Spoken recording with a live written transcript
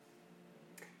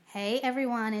Hey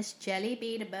everyone, it's Jelly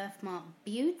Bee, the Birthmark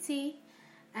Beauty,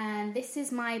 and this is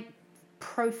my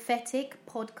prophetic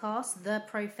podcast, the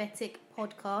Prophetic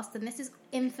Podcast, and this is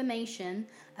information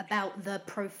about the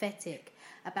prophetic,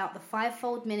 about the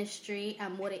fivefold ministry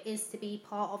and what it is to be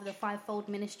part of the fivefold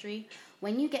ministry.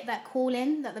 When you get that call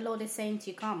in that the Lord is saying to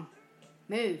you, come,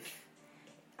 move.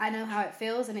 I know how it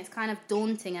feels, and it's kind of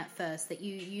daunting at first that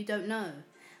you don't know.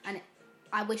 And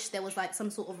I wish there was like some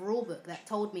sort of rule book that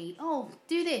told me, oh,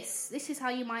 do this. This is how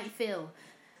you might feel.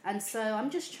 And so I'm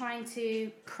just trying to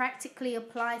practically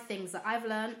apply things that I've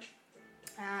learned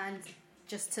and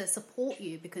just to support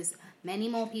you, because many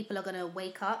more people are going to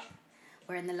wake up.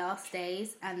 We're in the last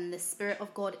days and the Spirit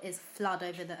of God is flood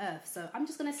over the earth. So I'm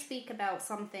just going to speak about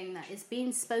something that is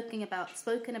being spoken about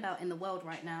in the world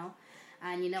right now.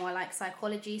 And you know, I like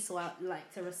psychology, so I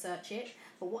like to research it.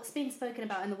 But what's being spoken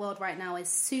about in the world right now is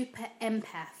super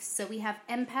empaths. So we have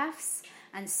empaths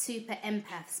and super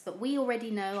empaths. But we already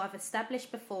know, I've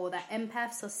established before, that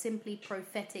empaths are simply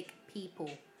prophetic people.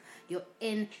 You're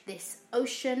in this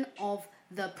ocean of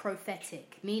the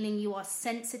prophetic, meaning you are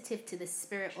sensitive to the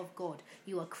Spirit of God.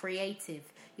 You are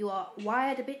creative. You are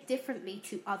wired a bit differently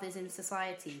to others in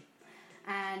society.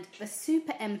 And the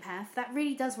super empath, that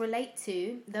really does relate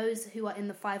to those who are in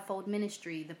the fivefold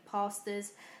ministry, the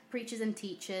pastors, preachers and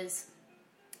teachers,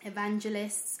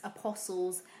 evangelists,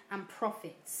 apostles, and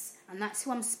prophets. And that's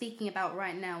who I'm speaking about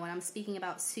right now when I'm speaking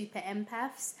about super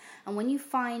empaths. And when you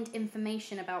find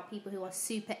information about people who are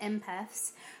super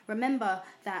empaths, remember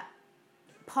that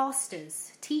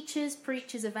pastors, teachers,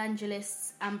 preachers,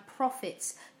 evangelists, and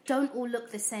prophets don't all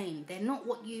look the same. They're not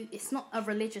it's not a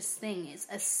religious thing. It's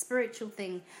a spiritual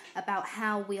thing about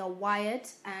how we are wired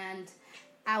and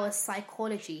our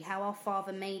psychology, how our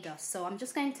Father made us. So I'm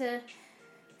just going to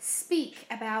speak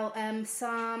about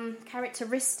some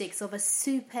characteristics of a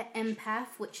super empath,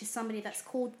 which is somebody that's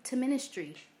called to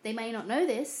ministry. They may not know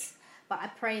this, but I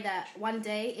pray that one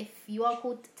day, if you are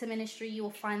called to ministry, you will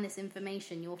find this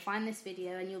information. You will find this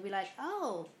video and you'll be like,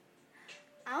 oh,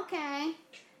 okay,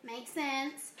 makes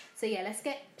sense. So yeah, let's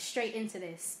get straight into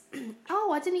this.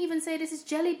 Oh, I didn't even say this is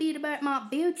Jelly Bee, the Birthmark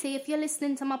Beauty. If you're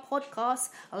listening to my podcast,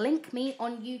 link me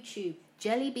on YouTube,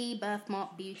 Jelly Bee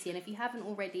Birthmark Beauty. And if you haven't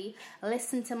already,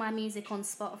 listen to my music on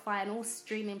Spotify and all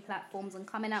streaming platforms. I'm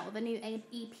coming out with a new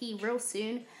EP real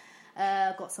soon.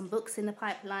 Got some books in the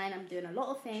pipeline. I'm doing a lot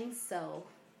of things, so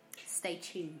stay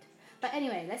tuned. But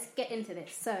anyway, let's get into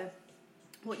this. So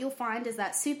what you'll find is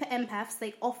that super empaths,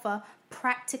 they offer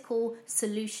practical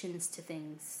solutions to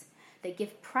things. They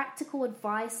give practical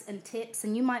advice and tips,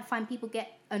 and you might find people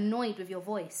get annoyed with your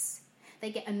voice. They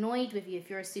get annoyed with you if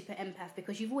you're a super empath,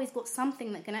 because you've always got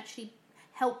something that can actually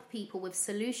help people with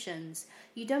solutions.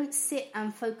 You don't sit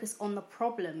and focus on the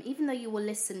problem, even though you will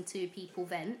listen to people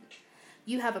vent.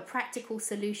 You have a practical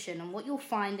solution, and what you'll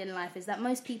find in life is that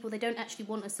most people, they don't actually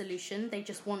want a solution, they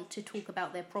just want to talk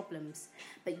about their problems.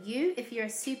 But you, if you're a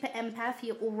super empath,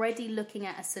 you're already looking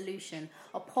at a solution.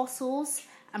 Apostles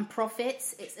and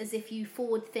prophets, it's as if you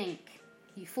forward think.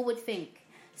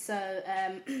 So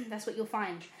that's what you'll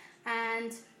find.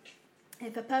 And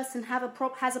if a person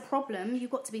has a problem, you've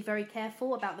got to be very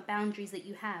careful about the boundaries that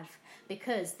you have,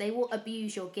 because they will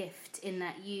abuse your gift in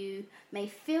that you may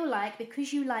feel like,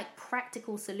 because you like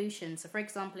practical solutions. So for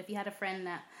example, if you had a friend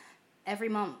that every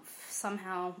month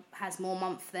somehow has more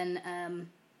month than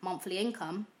monthly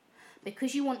income,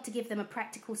 because you want to give them a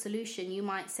practical solution, you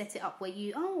might set it up where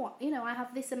I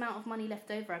have this amount of money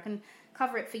left over, I can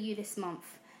cover it for you this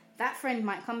month. That friend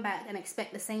might come back and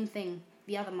expect the same thing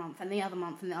the other month and the other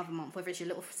month and the other month, whether it's your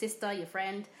little sister, your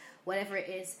friend, whatever it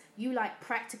is. You like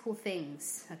practical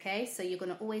things, okay? So you're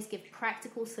going to always give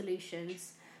practical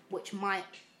solutions, which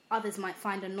others might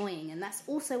find annoying. And that's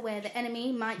also where the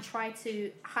enemy might try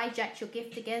to hijack your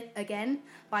gift again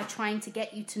by trying to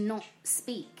get you to not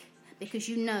speak, because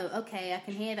okay, I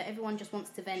can hear that everyone just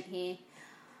wants to vent here.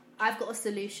 I've got a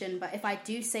solution, but if I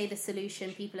do say the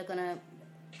solution, people are going to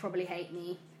probably hate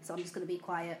me, so I'm just going to be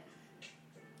quiet.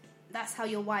 That's how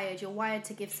you're wired. You're wired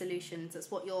to give solutions.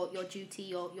 That's what your duty,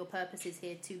 your purpose is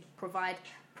here, to provide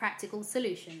practical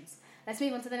solutions. Let's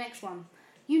move on to the next one.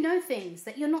 You know things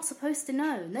that you're not supposed to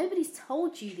know. Nobody's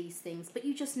told you these things, but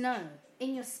you just know.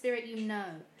 In your spirit, you know.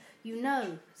 You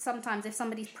know sometimes if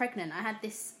somebody's pregnant. I had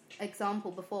this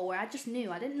example before where I just knew.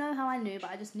 I didn't know how I knew, but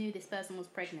I just knew this person was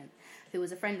pregnant, who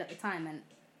was a friend at the time. And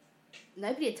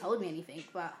nobody had told me anything,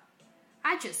 but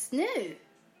I just knew.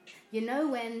 You know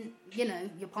when,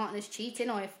 your partner's cheating,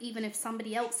 or even if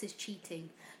somebody else is cheating.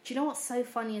 Do you know what's so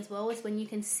funny as well is when you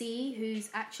can see who's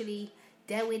actually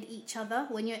dealt with each other,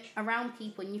 when you're around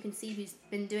people and you can see who's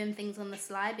been doing things on the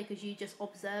sly because you just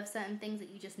observe certain things that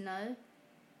you just know.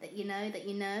 that you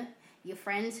know, your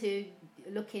friends who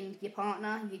look in your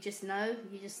partner, you just know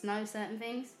certain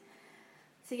things.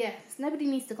 So yeah, nobody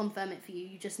needs to confirm it for you.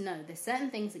 You just know. There's certain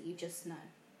things that you just know.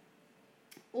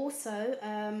 Also,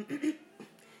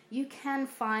 you can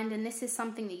find, and this is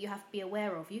something that you have to be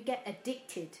aware of, you get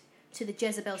addicted to the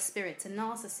Jezebel spirit, to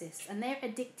narcissists, and they're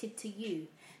addicted to you.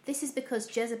 This is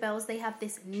because Jezebels, they have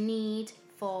this need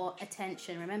for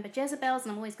attention. Remember, Jezebels,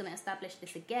 and I'm always going to establish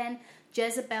this again,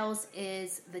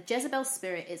 the Jezebel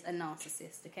spirit is a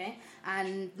narcissist, okay?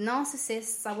 And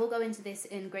narcissists, I will go into this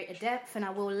in greater depth, and I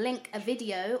will link a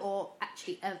video, or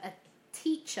actually a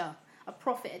teacher, a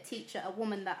prophet, a teacher, a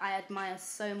woman that I admire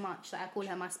so much that I call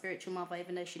her my spiritual mother,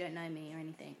 even though she don't know me or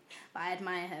anything. But I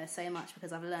admire her so much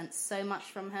because I've learned so much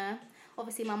from her.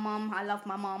 Obviously, my mum, I love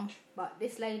my mum, but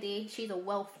this lady, she's a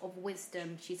wealth of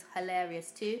wisdom. She's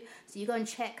hilarious too. So you go and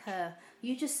check her.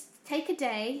 You just take a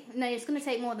day. No, it's going to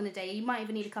take more than a day. You might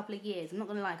even need a couple of years. I'm not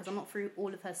going to lie, because I'm not through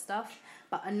all of her stuff.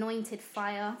 But Anointed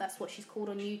Fire, that's what she's called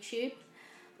on YouTube.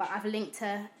 But I've linked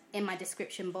her in my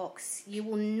description box. You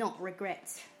will not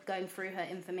regret going through her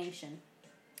information.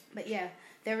 But yeah,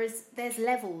 there's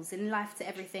levels in life to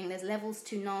everything. There's levels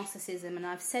to narcissism, and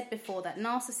I've said before that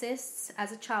narcissists,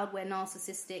 as a child, we're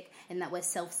narcissistic in that we're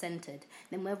self-centered.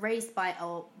 Then we're raised by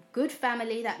a good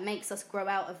family that makes us grow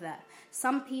out of that.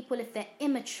 Some people, if they're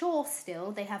immature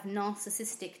still, they have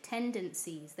narcissistic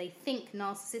tendencies. They think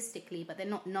narcissistically, but they're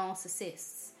not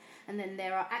narcissists. And then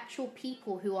there are actual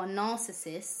people who are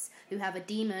narcissists who have a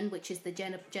demon, which is the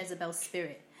Jezebel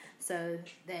spirit. So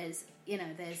there's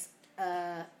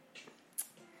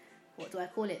what do I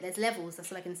call it? There's levels,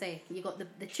 that's all I can say. You've got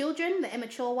the children, the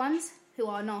immature ones, who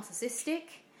are narcissistic,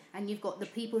 and you've got the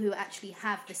people who actually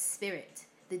have the spirit,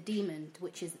 the demon,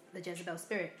 which is the Jezebel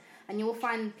spirit. And you will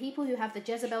find people who have the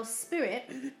Jezebel spirit,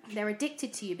 they're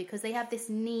addicted to you because they have this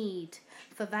need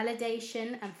for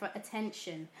validation and for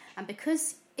attention. And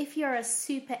because if you're a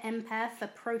super empath, a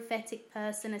prophetic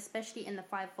person, especially in the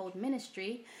fivefold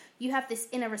ministry, you have this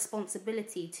inner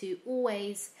responsibility to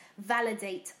always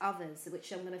validate others,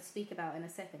 which I'm going to speak about in a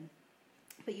second.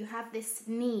 But you have this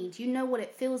need. You know what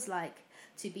it feels like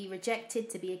to be rejected,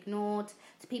 to be ignored,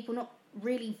 to people not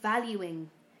really valuing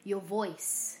your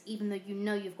voice, even though you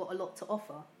know you've got a lot to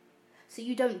offer. So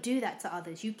you don't do that to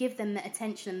others. You give them the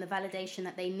attention and the validation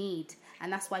that they need.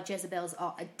 And that's why Jezebels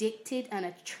are addicted and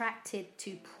attracted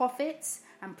to prophets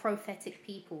and prophetic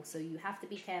people. So you have to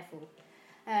be careful.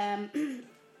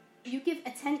 You give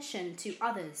attention to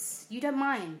others. You don't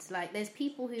mind. Like, there's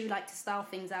people who like to style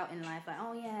things out in life. Like,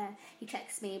 oh yeah, he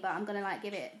texts me, but I'm going to like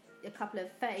give it a couple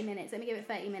of 30 minutes. Let me give it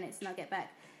 30 minutes and I'll get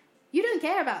back. You don't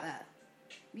care about that.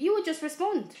 You will just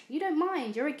respond. You don't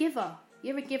mind. You're a giver.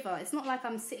 You're a giver. It's not like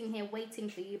I'm sitting here waiting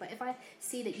for you, but if I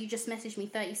see that you just messaged me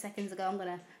 30 seconds ago, I'm going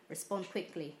to respond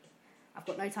quickly. I've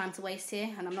got no time to waste here,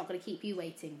 and I'm not going to keep you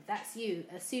waiting. That's you,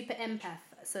 a super empath,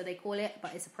 so they call it,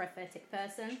 but it's a prophetic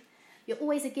person. You're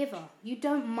always a giver. You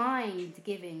don't mind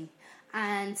giving.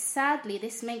 And sadly,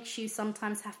 this makes you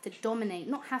sometimes have to dominate.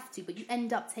 Not have to, but you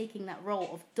end up taking that role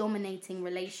of dominating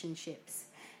relationships,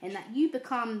 in that you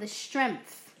become the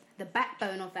strength, the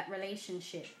backbone of that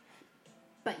relationship.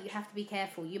 But you have to be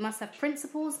careful. You must have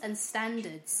principles and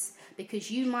standards,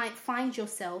 because you might find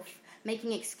yourself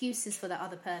making excuses for the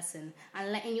other person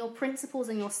and letting your principles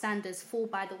and your standards fall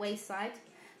by the wayside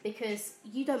because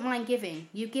you don't mind giving.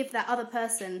 You give that other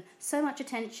person so much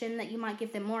attention that you might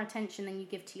give them more attention than you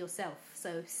give to yourself.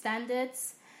 So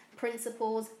standards,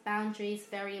 principles, boundaries,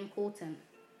 very important.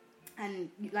 And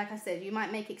like I said, you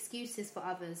might make excuses for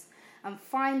others and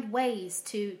find ways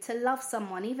to love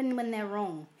someone even when they're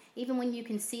wrong. Even when you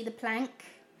can see the plank,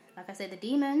 like I said, the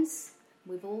demons,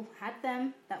 we've all had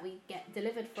them that we get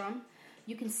delivered from.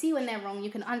 You can see when they're wrong. You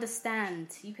can understand.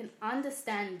 You can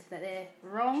understand that they're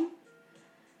wrong.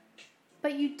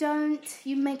 But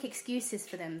you make excuses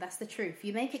for them. That's the truth.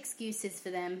 You make excuses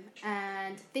for them.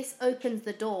 And this opens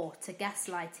the door to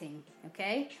gaslighting.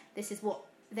 Okay? This is what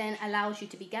then allows you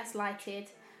to be gaslighted.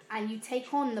 And you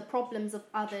take on the problems of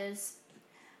others,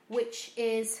 which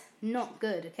is not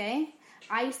good. Okay?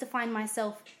 I used to find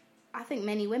myself, I think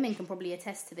many women can probably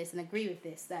attest to this and agree with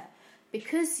this, that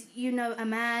because you know a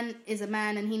man is a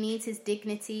man and he needs his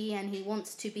dignity and he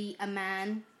wants to be a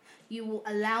man, you will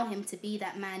allow him to be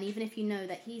that man even if you know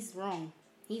that he's wrong.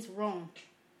 He's wrong.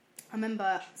 I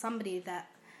remember somebody that,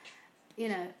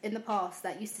 in the past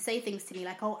that used to say things to me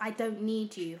like, oh, I don't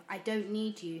need you. I don't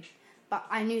need you. But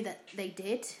I knew that they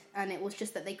did, and it was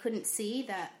just that they couldn't see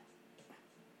that.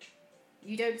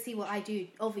 You don't see what I do,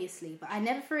 obviously. But I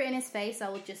never threw it in his face. I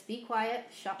would just be quiet,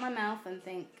 shut my mouth and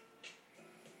think,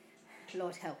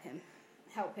 Lord help him.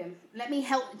 help him. Let me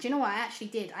help. Do you know what I actually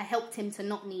did? I helped him to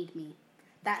not need me.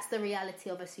 That's the reality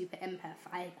of a super empath.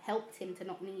 I helped him to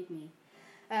not need me.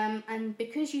 And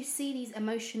because you see these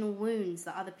emotional wounds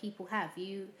that other people have,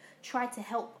 you try to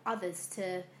help others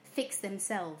to fix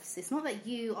themselves. It's not that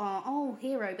you are,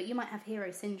 hero, but you might have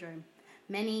hero syndrome.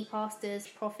 Many pastors,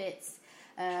 prophets,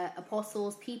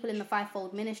 apostles, people in the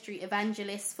fivefold ministry,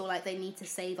 evangelists feel like they need to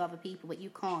save other people, but you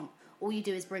can't. All you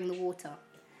do is bring the water.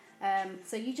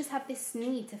 So you just have this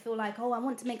need to feel like, I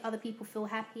want to make other people feel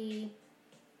happy.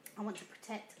 I want to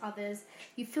protect others.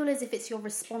 You feel as if it's your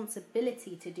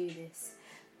responsibility to do this.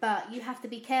 But you have to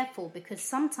be careful, because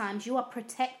sometimes you are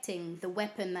protecting the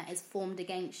weapon that is formed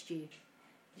against you.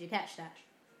 Did you catch that?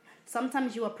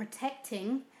 Sometimes you are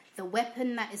protecting the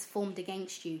weapon that is formed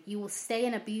against you. You will stay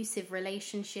in abusive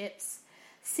relationships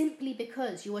simply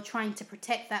because you are trying to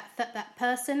protect that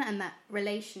person and that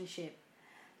relationship,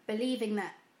 believing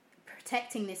that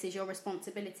protecting this is your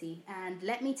responsibility. And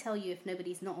let me tell you, if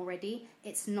nobody's not already,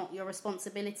 it's not your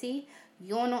responsibility.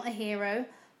 You're not a hero.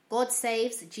 God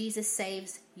saves, Jesus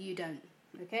saves, you don't.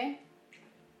 Okay?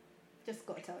 Just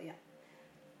got to tell you.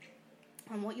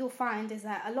 And what you'll find is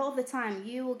that a lot of the time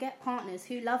you will get partners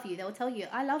who love you. They'll tell you,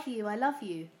 I love you, I love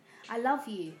you, I love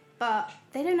you. But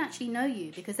they don't actually know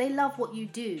you, because they love what you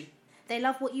do. They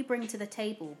love what you bring to the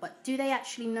table. But do they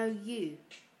actually know you?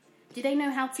 Do they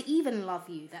know how to even love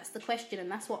you? That's the question. And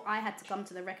that's what I had to come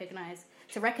to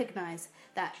recognize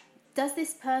that, does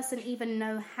this person even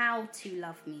know how to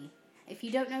love me? If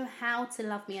you don't know how to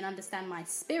love me and understand my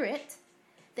spirit,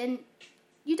 then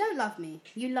you don't love me.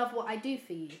 You love what I do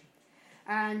for you.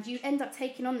 And you end up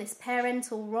taking on this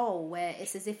parental role where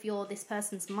it's as if you're this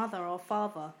person's mother or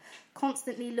father,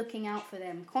 constantly looking out for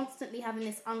them, constantly having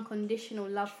this unconditional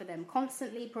love for them,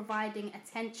 constantly providing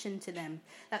attention to them.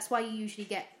 That's why you usually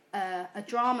get a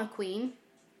drama queen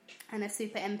and a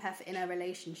super empath in a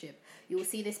relationship. You will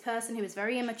see this person who is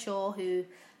very immature, who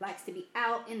likes to be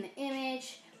out in the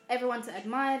image, everyone to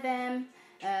admire them.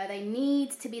 They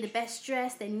need to be the best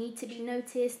dressed. They need to be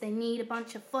noticed. They need a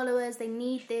bunch of followers. They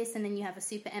need this. And then you have a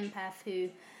super empath who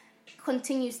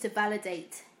continues to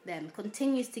validate them,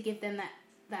 continues to give them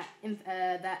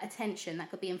that attention. That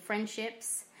could be in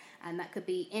friendships, and that could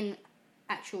be in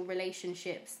actual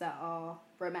relationships that are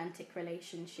romantic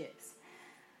relationships.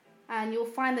 And you'll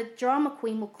find the drama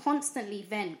queen will constantly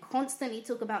vent, constantly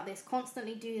talk about this,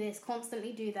 constantly do this,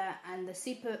 constantly do that. And the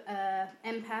super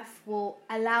empath will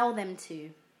allow them to.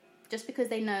 Just because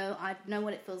they know, I know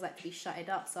what it feels like to be shutted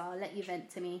up. So I'll let you vent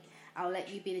to me. I'll let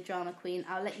you be the drama queen.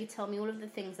 I'll let you tell me all of the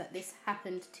things that this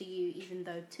happened to you, even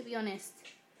though, to be honest,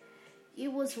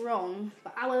 it was wrong.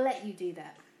 But I will let you do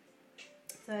that.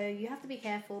 So you have to be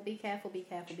careful, be careful, be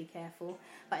careful, be careful.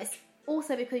 But it's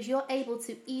also because you're able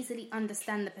to easily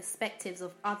understand the perspectives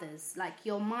of others. Like,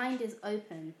 your mind is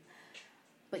open,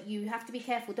 but you have to be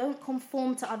careful. Don't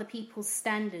conform to other people's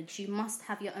standards. You must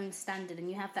have your own standard, and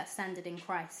you have that standard in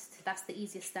Christ. That's the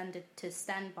easiest standard to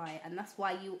stand by, and that's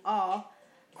why you are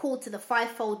called to the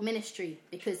fivefold ministry.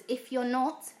 Because if you're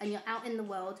not, and you're out in the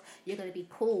world, you're going to be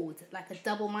pulled like a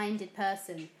double-minded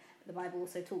person, the Bible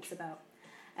also talks about.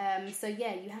 So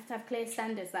yeah, you have to have clear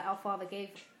standards that our Father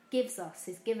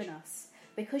is given us.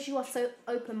 Because you are so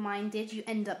open-minded, you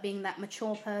end up being that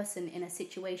mature person in a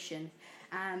situation.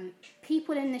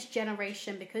 People in this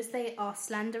generation, because they are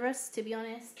slanderous, to be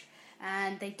honest,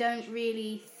 and they don't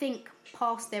really think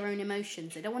past their own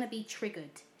emotions, they don't want to be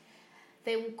triggered,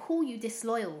 they will call you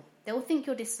disloyal. They will think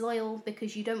you're disloyal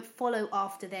because you don't follow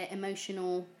after their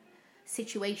emotional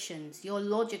situations. You're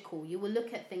logical. You will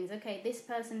look at things, okay, this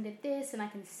person did this, and I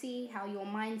can see how your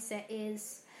mindset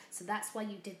is, so that's why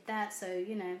you did that. So,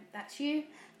 that's you.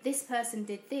 This person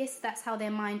did this, that's how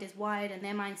their mind is wired, and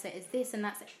their mindset is this, and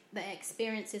that's the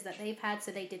experiences that they've had,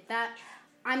 so they did that.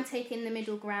 I'm taking the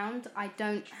middle ground. I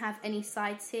don't have any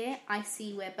sides here. I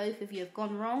see where both of you have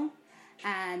gone wrong,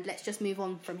 and let's just move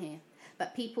on from here.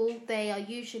 But people, they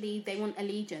want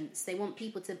allegiance. They want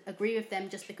people to agree with them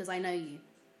just because I know you.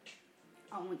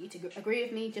 I want you to agree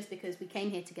with me just because we came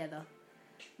here together.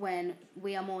 When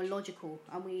we are more logical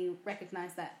and we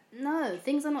recognize that, no,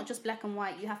 things are not just black and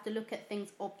white. You have to look at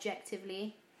things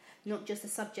objectively, not just a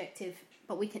subjective,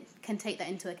 but we can take that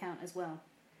into account as well.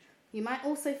 You might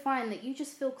also find that you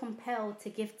just feel compelled to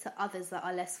give to others that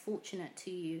are less fortunate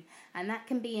to you. And that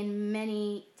can be in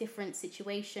many different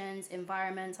situations,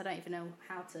 environments. I don't even know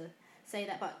how to say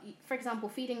that, but for example,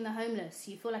 feeding the homeless.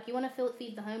 You feel like you want to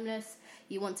feed the homeless,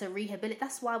 you want to rehabilitate.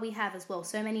 That's why we have as well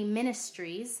so many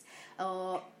ministries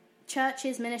or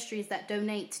churches, ministries that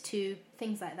donate to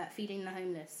things like that, feeding the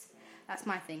homeless. That's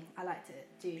my thing. I like to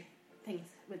do things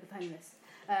with the homeless.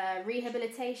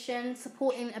 rehabilitation,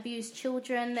 supporting abused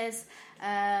children. There's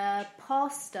a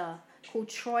pastor called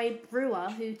Troy Brewer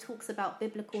who talks about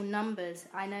biblical numbers.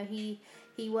 I know he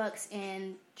works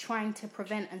in trying to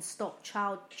prevent and stop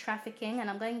child trafficking, and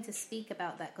I'm going to speak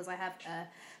about that because I have a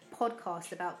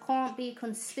podcast about can't be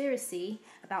conspiracy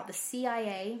about the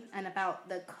CIA and about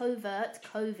the covert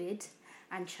COVID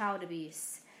and child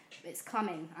abuse. It's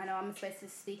coming. I know I'm supposed to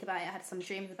speak about it. I had some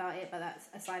dreams about it, but that's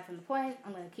aside from the point.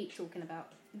 I'm going to keep talking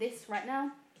about this right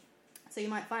now. So you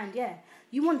might find,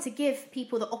 you want to give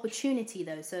people the opportunity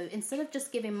though. So instead of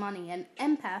just giving money, an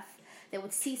empath, they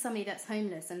would see somebody that's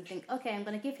homeless and think, okay, I'm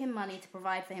going to give him money to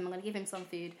provide for him. I'm going to give him some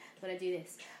food. I'm going to do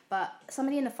this. But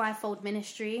somebody in the fivefold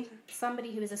ministry,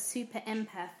 somebody who is a super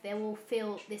empath, they will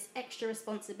feel this extra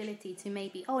responsibility to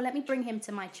maybe, let me bring him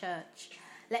to my church.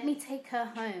 Let me take her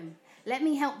home. Let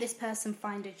me help this person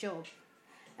find a job.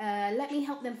 Let me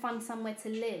help them find somewhere to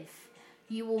live.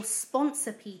 You will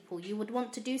sponsor people. You would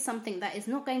want to do something that is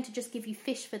not going to just give you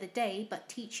fish for the day, but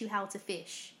teach you how to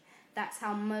fish. That's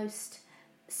how most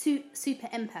super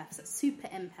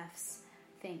empaths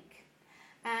think.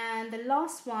 And the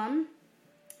last one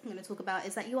I'm going to talk about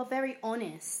is that you are very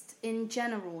honest in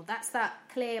general. That's that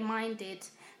clear-minded,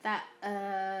 that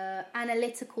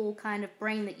analytical kind of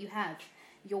brain that you have.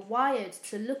 You're wired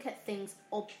to look at things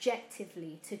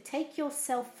objectively, to take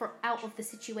yourself out of the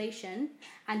situation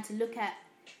and to look at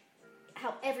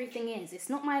how everything is. It's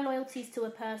not my loyalties to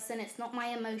a person. It's not my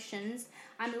emotions.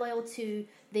 I'm loyal to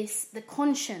the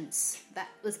conscience that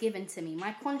was given to me.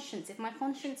 My conscience. If my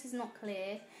conscience is not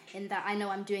clear in that I know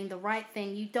I'm doing the right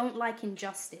thing, you don't like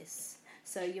injustice.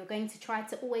 So you're going to try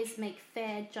to always make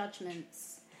fair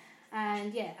judgments.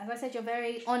 And as I said, you're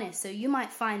very honest. So you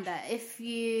might find that if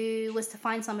you was to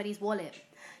find somebody's wallet,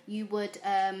 you would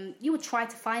try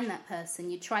to find that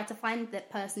person. You try to find that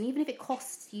person, even if it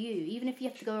costs you, even if you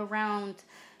have to go around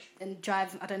and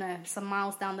drive, some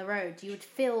miles down the road. You would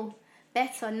feel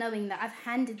better knowing that I've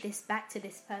handed this back to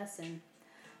this person,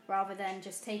 rather than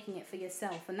just taking it for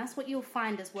yourself. And that's what you'll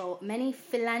find as well. Many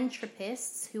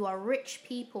philanthropists who are rich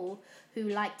people who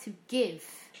like to give,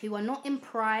 who are not in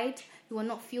pride, who are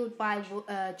not fueled by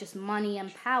just money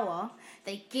and power.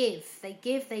 They give.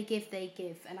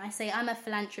 And I say I'm a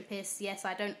philanthropist. Yes,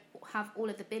 I don't have all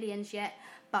of the billions yet,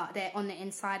 but they're on the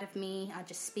inside of me. I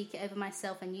just speak it over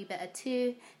myself, and you better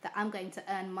too, that I'm going to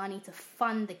earn money to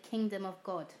fund the kingdom of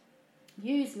God.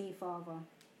 Use me, Father.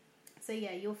 So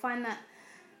you'll find that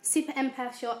super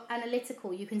empaths, you're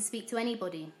analytical. You can speak to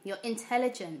anybody. You're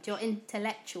intelligent. You're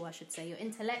intellectual, I should say. You're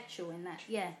intellectual in that,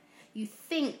 you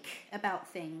think about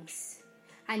things,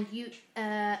 and you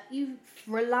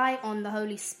rely on the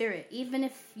Holy Spirit. Even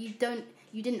if you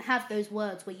didn't have those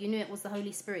words where you knew it was the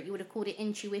Holy Spirit, you would have called it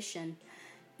intuition.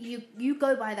 You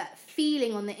go by that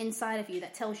feeling on the inside of you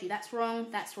that tells you that's wrong,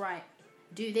 that's right.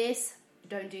 Do this,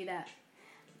 don't do that.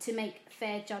 To make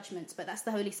fair judgments, but that's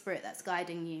the Holy Spirit that's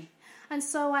guiding you. And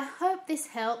so I hope this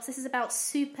helps. This is about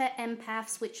super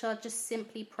empaths, which are just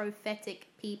simply prophetic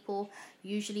people,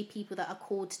 usually people that are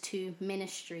called to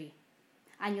ministry.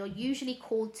 And you're usually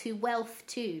called to wealth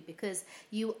too, because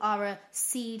you are a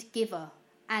seed giver.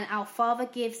 And our Father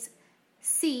gives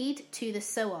seed to the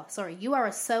sower. Sorry, you are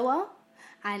a sower,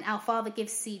 and our Father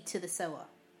gives seed to the sower.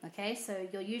 Okay, so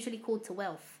you're usually called to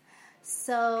wealth.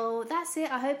 So that's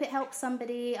it. I hope it helps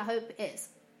somebody. I hope it's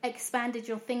expanded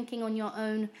your thinking on your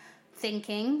own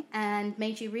thinking and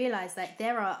made you realize that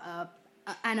there are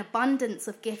an abundance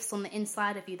of gifts on the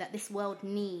inside of you that this world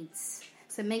needs.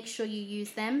 So make sure you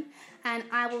use them. And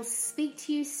I will speak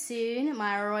to you soon,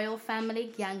 my royal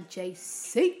family, Young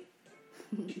JC.